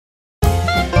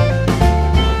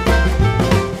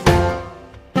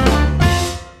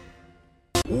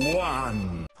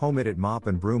Home Edit Mop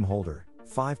and Broom Holder,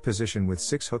 5 position with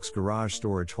 6 hooks. Garage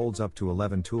storage holds up to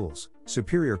 11 tools.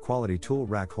 Superior quality tool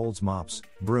rack holds mops,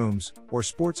 brooms, or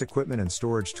sports equipment and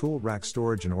storage. Tool rack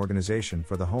storage and organization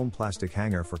for the home. Plastic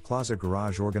hanger for closet.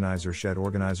 Garage organizer. Shed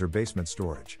organizer. Basement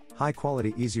storage. High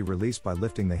quality, easy release by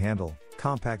lifting the handle.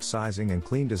 Compact sizing and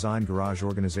clean design. Garage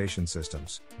organization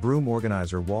systems. Broom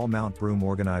organizer. Wall mount. Broom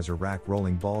organizer rack.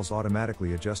 Rolling balls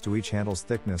automatically adjust to each handle's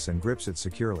thickness and grips it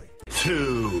securely.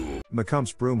 2.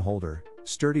 MCOMCE broom holder.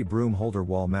 Sturdy broom holder.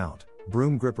 Wall mount.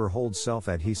 Broom gripper holds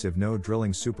self-adhesive, no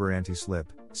drilling, super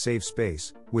anti-slip, save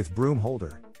space. With broom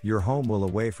holder, your home will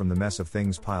away from the mess of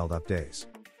things piled up days.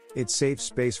 It saves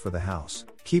space for the house,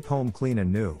 keep home clean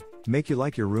and new, make you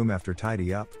like your room after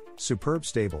tidy up. Superb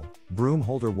stable, broom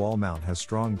holder. Wall mount has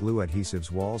strong glue adhesives,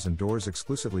 walls and doors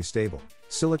exclusively stable.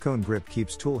 Silicone grip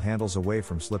keeps tool handles away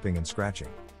from slipping and scratching.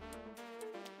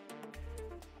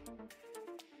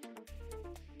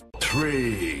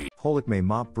 3. Holikme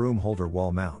mop broom holder.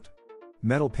 Wall mount.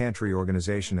 Metal pantry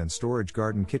organization and storage.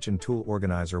 Garden kitchen tool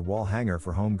organizer. Wall hanger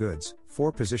for home goods,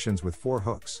 4 positions with 4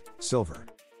 hooks, silver.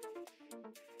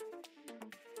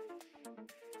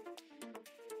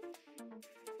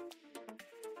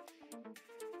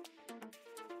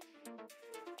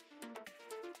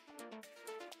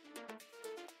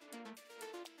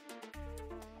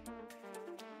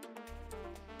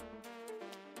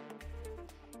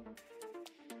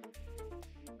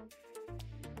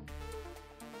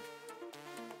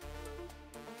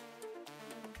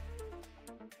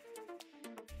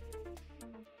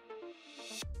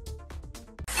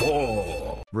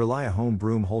 4. Reliahom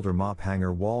broom holder. Mop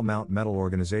hanger. Wall mount. Metal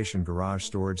organization. Garage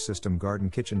storage system. Garden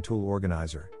kitchen tool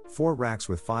organizer, 4 racks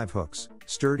with 5 hooks.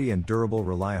 Sturdy and durable.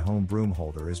 Reliahom broom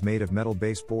holder is made of metal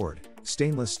base board,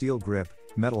 stainless steel grip,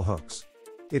 metal hooks.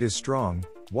 It is strong,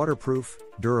 waterproof,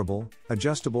 durable.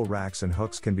 Adjustable racks and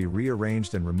hooks can be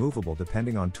rearranged and removable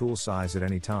depending on tool size at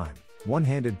any time.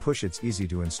 One-handed push. It's easy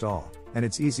to install, and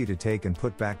it's easy to take and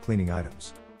put back cleaning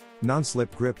items.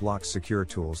 Non-slip grip locks secure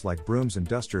tools like brooms and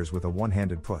dusters with a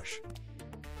one-handed push.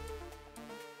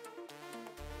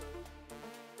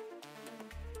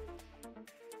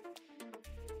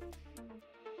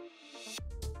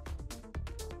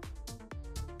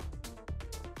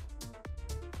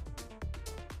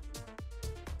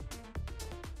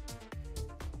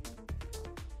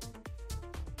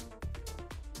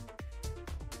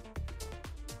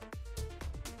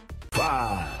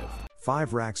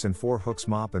 5 racks and 4 hooks.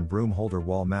 Mop and broom holder.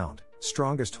 Wall mount,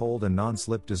 strongest hold and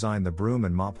non-slip design. The broom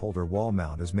and mop holder wall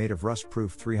mount is made of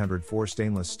rust-proof 304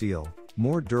 stainless steel,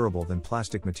 more durable than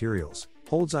plastic materials,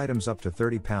 holds items up to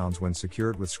 30 pounds when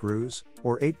secured with screws,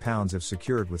 or 8 pounds if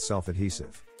secured with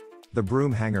self-adhesive. The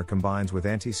broom hanger combines with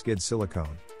anti-skid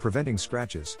silicone, preventing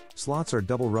scratches. Slots are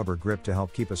double rubber grip to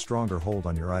help keep a stronger hold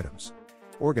on your items.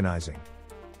 Organizing.